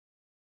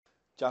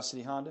Johnson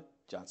City Honda,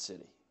 Johnson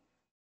City.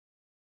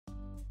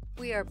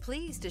 We are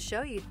pleased to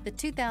show you the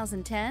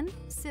 2010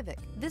 Civic.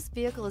 This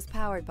vehicle is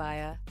powered by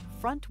a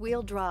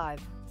front-wheel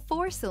drive,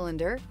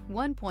 4-cylinder,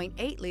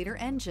 1.8-liter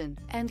engine,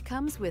 and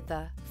comes with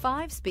a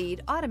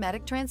 5-speed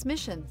automatic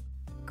transmission.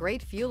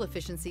 Great fuel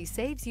efficiency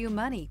saves you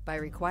money by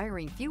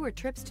requiring fewer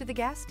trips to the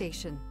gas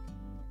station.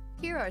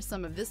 Here are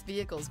some of this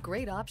vehicle's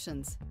great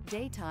options: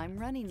 daytime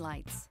running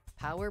lights,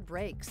 power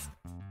brakes,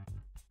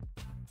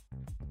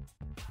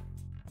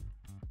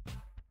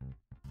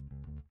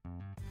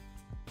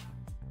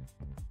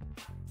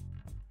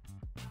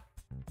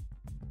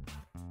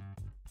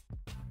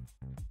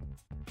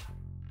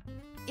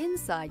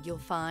 inside you'll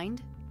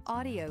find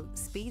audio,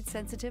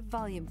 speed-sensitive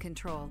volume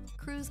control,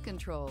 cruise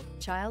control,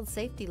 child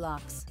safety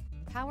locks,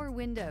 power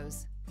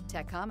windows,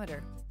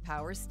 tachometer,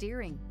 power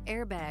steering,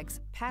 airbags,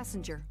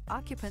 passenger,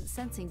 occupant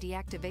sensing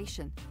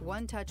deactivation,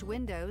 one-touch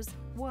windows,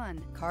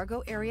 one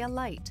cargo area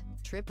light,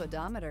 trip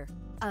odometer.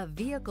 A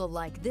vehicle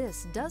like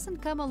this doesn't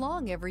come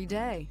along every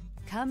day.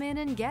 Come in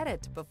and get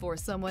it before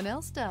someone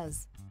else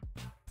does.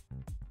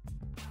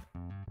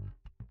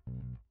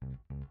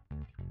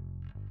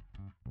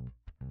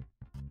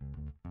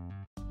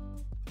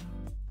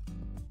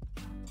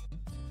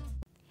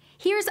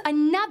 Here's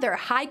another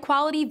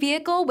high-quality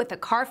vehicle with a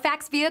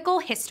Carfax Vehicle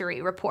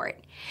History Report.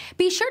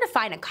 Be sure to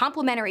find a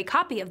complimentary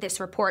copy of this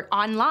report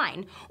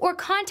online or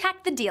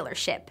contact the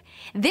dealership.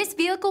 This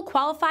vehicle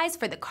qualifies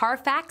for the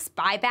Carfax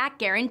Buyback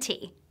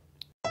Guarantee.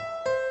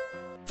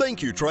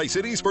 Thank you,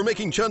 Tri-Cities, for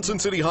making Johnson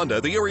City Honda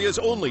the area's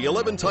only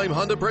 11-time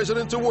Honda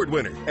President's Award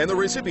winner and the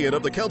recipient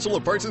of the Council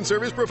of Parts and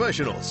Service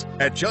Professionals.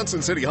 At Johnson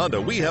City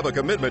Honda, we have a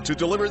commitment to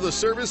deliver the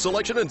service,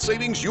 selection, and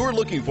savings you're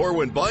looking for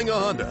when buying a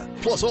Honda.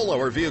 Plus, all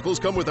our vehicles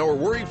come with our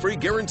worry-free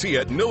guarantee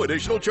at no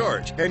additional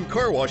charge and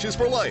car washes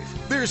for life.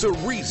 There's a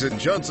reason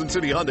Johnson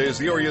City Honda is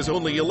the area's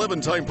only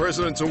 11-time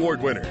President's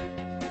Award winner.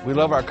 We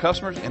love our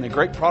customers and the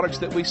great products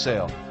that we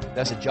sell.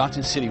 That's the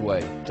Johnson City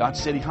way.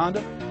 Johnson City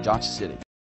Honda, Johnson City.